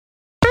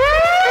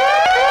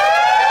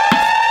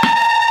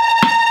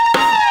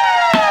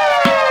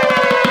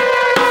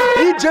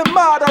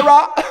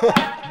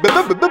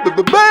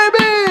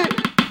Baby.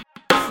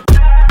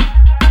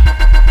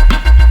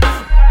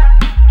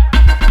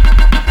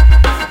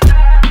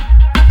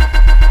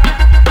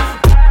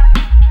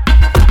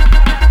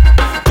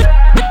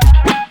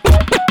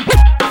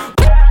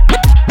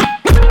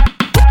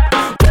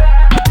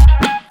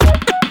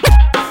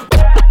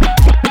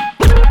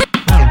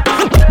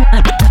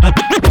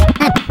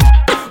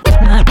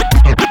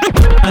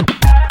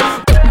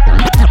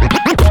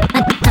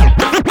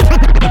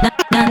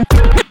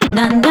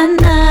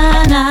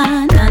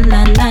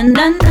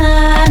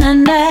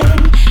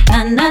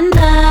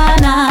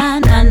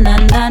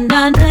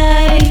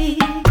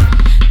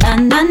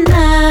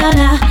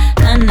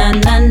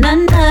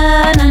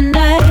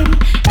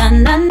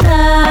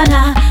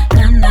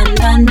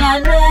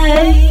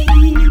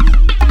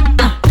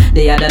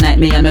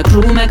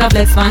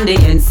 On the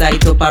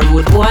inside up a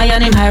road boy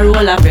and him high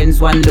roller friends.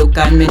 One look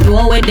and me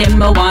know where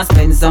them I want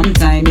spend some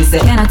time. He say,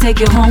 can I take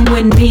you home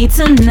with me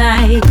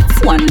tonight?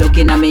 One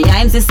looking at me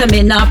eyes, he say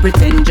me not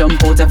pretend.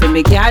 Jump out of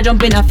me car,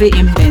 jumping off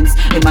him fence.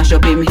 He mash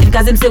up him head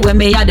cause him say when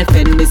me a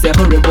defend. Me say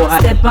hurry boy,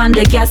 step on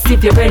the gas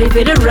if you're ready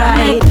for the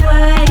ride.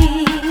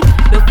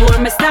 Before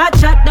me start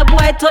chat, the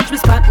boy touch me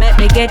spot, make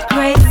me get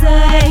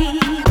crazy.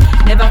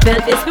 Never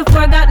felt this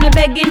before, got me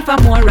begging for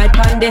more right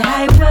on the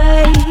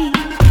highway.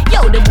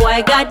 Yo, the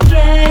boy got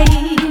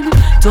game.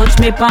 Touch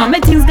me palm, me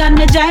things got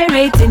me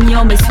gyrating.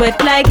 Yo, me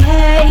sweat like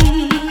hey.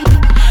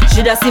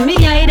 Shoulda see me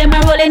eye, them a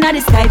rolling at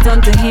the sky.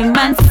 Turn to him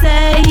and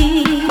say,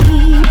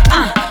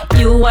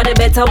 you are the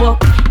better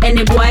walk.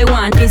 Any boy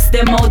want this,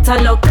 them out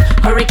of luck.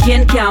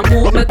 Hurricane can't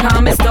move me,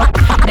 calm me stuck.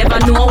 Never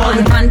know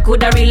one man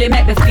coulda really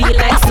make me feel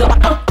like so.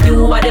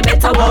 You are the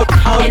better walk.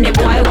 Any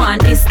boy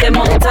want this, them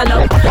out of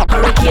luck.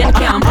 Hurricane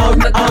can't move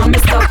me, calm me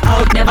stuck.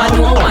 Never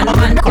know one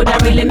man coulda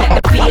really make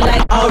me feel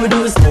like. All we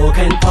do is smoke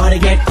and party,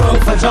 get drunk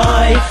for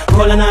joy.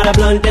 Roll another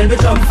blunt, then we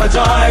jump for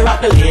joy.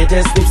 Rock the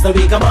latest mix the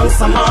week amongst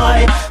some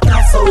high.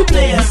 That's how we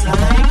play us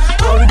like.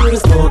 All we do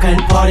is smoke and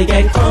party,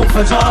 get drunk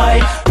for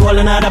joy. Roll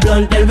another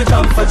blunt, then we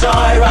jump for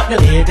joy. Rock the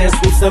latest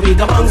mix the week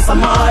amongst some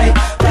high.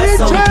 That's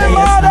how we play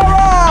us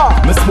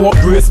like. Me smoke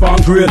grace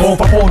pan grace. Bump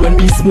a pound when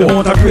me smoke.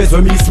 Amount of grace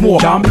when me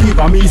smoke. Can't believe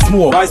when me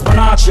smoke. Rice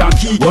panache and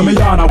kiki. When me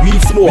yarn a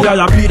weed smoke. Me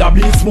a bleed a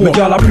bleed smoke. Me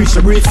girl a preach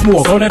a breed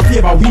smoke. So them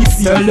flavor weed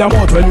see. Tell them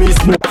out when me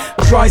smoke.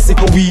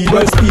 Tricycle weed,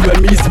 well speed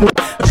when me smoke.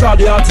 Try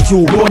the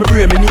altitude, blow me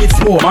brain, me need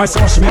smoke. My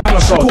son she me a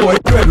shot, pour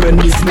it bread when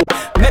me smoke.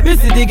 Make me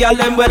see the girl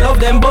them well love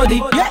them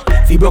body.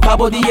 Fi broke a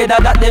body, yeah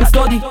that them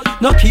study.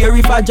 No care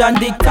if a John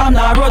Dick Tom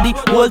nor Roddy.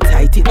 Hold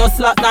tight, it no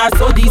slack nor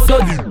soddy.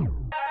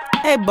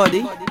 Hey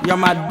buddy, you're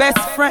my best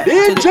friend.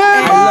 DJ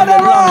I love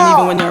you long and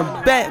even when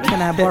you're bad.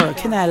 Can I borrow,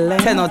 can I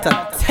lend? 10 out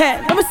of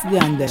 10. Let me see the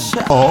hand them.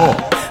 Oh.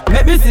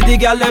 Make me see the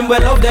girl them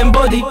well love them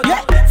body.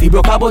 Fi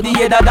broke a body,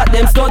 yeah that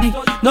them study.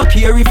 No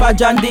care if a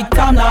John Dick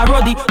Tom nor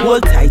Roddy.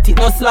 Hold tight, it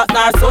no slack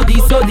nor soddy.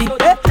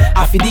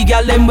 I fi the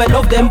girl them well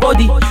love them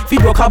body. Fi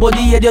broke a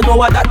body, yeah they know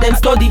what that them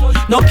study.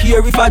 No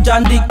care if a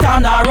John Dick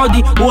Tom nor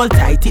Roddy. Hold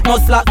tight, it no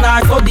slack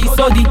nor soddy.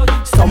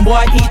 Some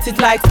boy eat it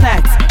like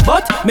snacks,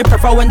 but me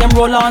prefer when them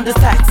roll on the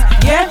sacks.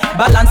 Yeah,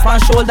 balance my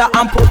shoulder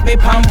and put me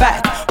pan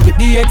back with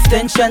the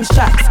extension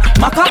shots.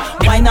 Maka,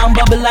 wine and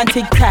bubble and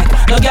tic tac.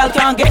 No girl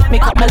can't get me,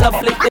 cut me love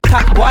flick the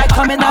cock. Boy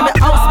come in at me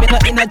house, me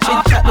not in a chit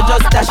chat. Me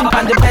just dashing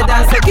on the bed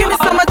and say, give me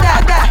some of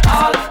that.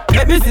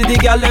 Let me see the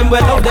girl them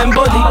well love them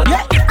body.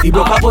 He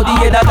broke a body,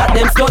 yeah that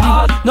them study.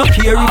 No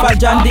care if a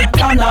John Dick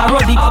Tom nor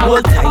Roddy.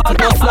 Hold tight, it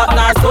no slack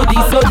nor soddy.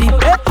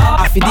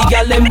 I feel the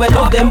girl them well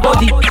love them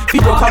body.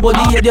 He broke a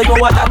body, yeah they know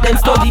what that them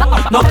study.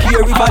 No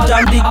care if a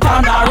John Dick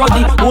Tom nor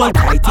Roddy. Hold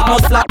tight, it no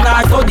slack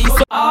nor soddy.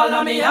 All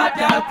of me hot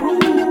girl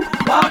crew,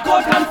 walk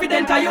out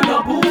confident and you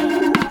no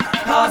boo.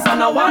 Cause on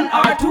a 1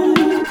 or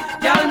 2,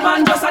 girl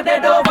man just a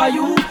dead over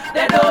you.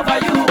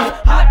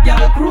 Hot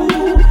girl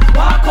crew,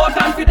 walk out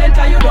confident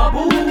and you no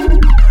boo.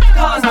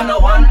 Cause on a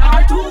 1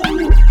 or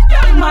 2,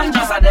 girl man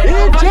just a dead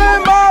over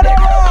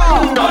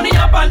you. Money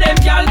up on them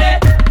girl they,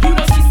 you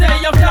know she say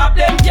you flap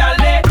them girl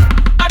they.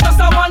 I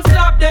just a one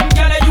slap them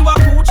girl they, you a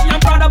Gucci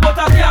and Prada but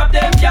I cap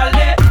them girl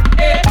they.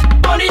 Hey,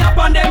 money up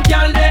on them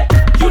girl they,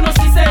 you know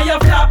she say you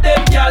flap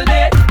them girl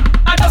they.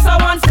 I just a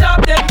one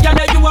slap them girl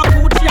they, you a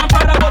Gucci and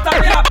Prada but I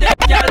cap them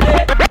girl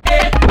they.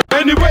 Hey.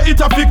 Anyway it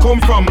a fi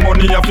come from,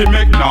 money a fi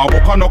make now,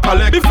 work a no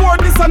collect. Before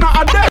this a not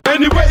a day.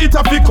 Anyway it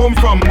a fi come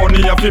from,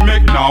 money a fi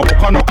make now,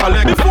 work a no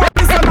collect. Before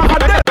this a not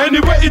a day.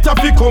 Anyway it a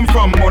fi come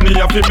from, money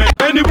a fi make.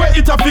 Anyway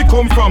it a fi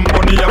come from,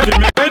 money a fi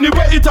make.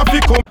 Anyway it a fi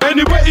come.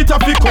 Anyway it a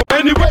fi come.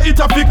 Anyway it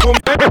a fi come.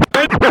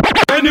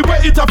 Anyway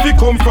it a fi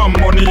come from,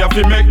 money a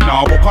fi make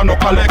now, work a no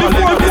collect.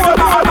 Before this a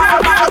not a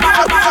day.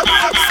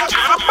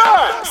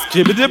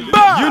 Skibbity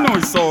bang. You know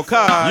it's so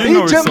cold. You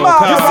know it's so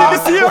cold. You see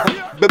this here?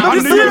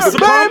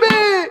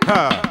 Baby.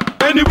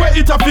 Anyway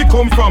Anywhere it a fi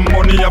come from,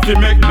 money a fi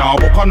make now,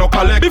 but no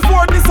collect.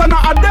 Before this and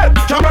a debt,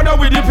 can't bother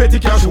with the petty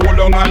cash, hold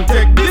on and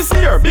take. This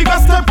year, bigger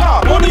step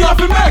up, money a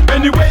fi make.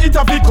 Anywhere it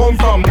a fi come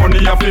from, money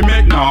a fi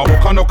make now,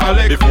 but no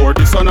collect. Before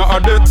this and a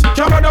debt,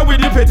 can't bother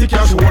with the petty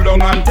cash, hold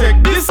on and take.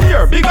 This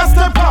year, bigger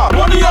step up,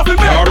 money a fi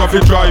make. Car a fi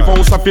drive,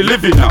 house a fi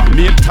live in.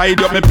 Me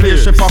tidy up me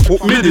place, chef a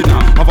cook me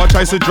dinner. Have a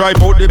choice to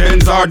drive out the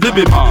Benz or the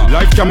Bima.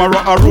 Live camera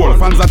a roll,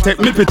 fans a take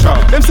me picture.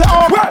 Them say,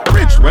 oh,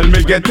 rich, well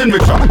me getting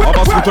richer. Have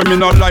a suit when me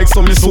not like,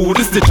 so me sue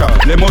the stitcher.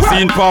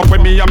 Limousine park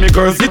when me and me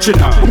girls itching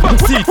her. Back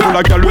seat full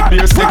of girl with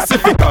their sexy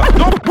figure.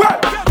 No,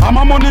 I'm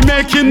a money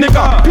making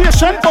nigga.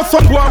 Patient but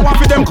some boy want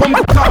for them come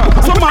car.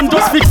 Some man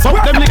just fix up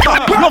them liquor.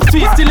 Love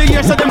sweet still in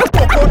here so them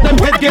fuck out them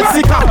head get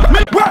sicker.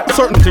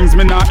 Certain things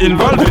me not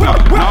involved in.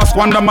 Now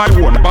squander my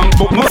own bank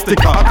book no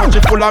sticker. I catch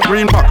it full of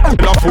green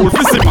pack. La full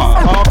fissima.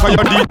 After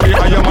your DJ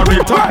I am a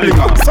real top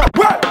linger.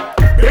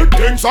 Big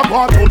things are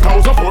gone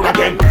 2004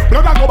 again.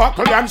 Blood and go back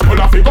to lands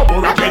full of figure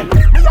more again.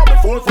 Me and me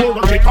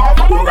 4-4 go shake off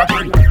a door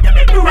again. They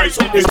make me rise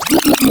up this.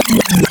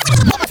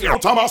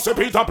 Thomas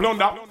Peter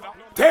Plunder.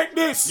 Take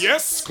this,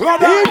 yes,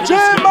 club DJ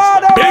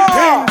Madara. Big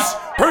things,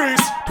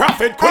 priests,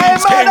 prophet,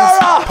 queens, kings,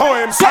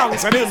 poems,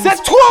 songs and hymns.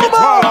 It's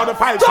all of the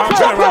 5-star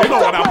general, you know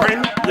what I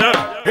bring?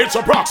 Yeah, it's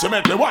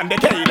approximately 1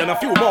 decade and a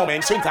few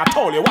moments since I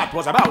told you what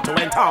was about to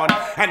went on.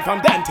 And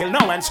from then till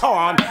now and so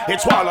on,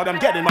 it's all of them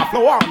getting my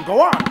flow on,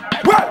 go on.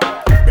 Well,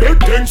 big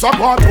things are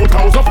gone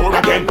 2004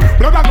 again.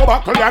 Blood and go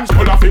back to lands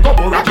full of figure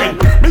more again.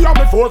 Me and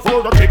me 4-4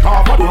 go kick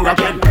off a door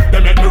again.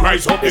 They make me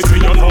rise up, they see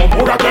you no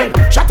more again.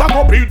 Shut up,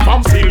 go beat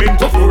from ceiling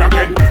to floor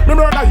again. Me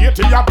murder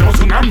 80 a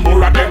dozen and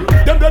more of them.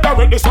 Them dead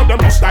already so them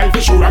must die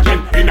for sure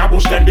again. In a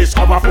bush them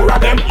discover 4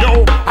 of them.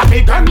 Yo, I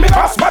be gun me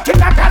bust but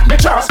in a got me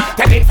trust.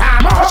 Take it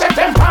far more, shit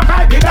them from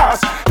my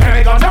dust. Then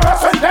they gonna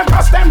rush when them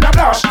bust them the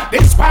blush.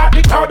 This part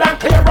the crowd and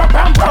clear up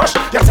and brush.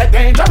 You say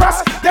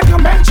dangerous, then you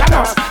mention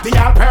us. The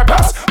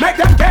all-purpose, make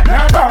them get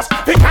nervous.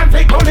 We can't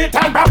take bullet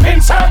and bump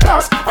in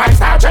surplus.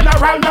 5-star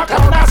general, no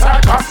clown a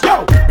circus.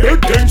 Yo, big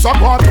things are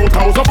gone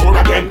 2004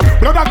 again.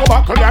 Blood and go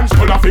back to lands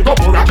full of figure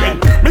more again.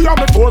 Me and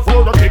me 4-4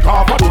 go kick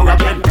off a door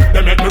again.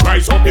 They make me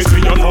rise up, they see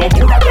you no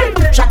more again.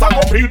 Shut up,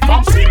 go beat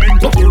from ceiling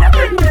to floor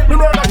again. Me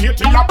murder 80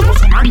 a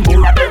dozen and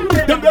more of them.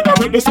 Them dead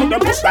already so them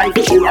must die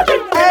for sure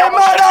again. Hey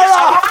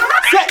Madara,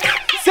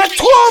 c'est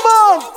toi man.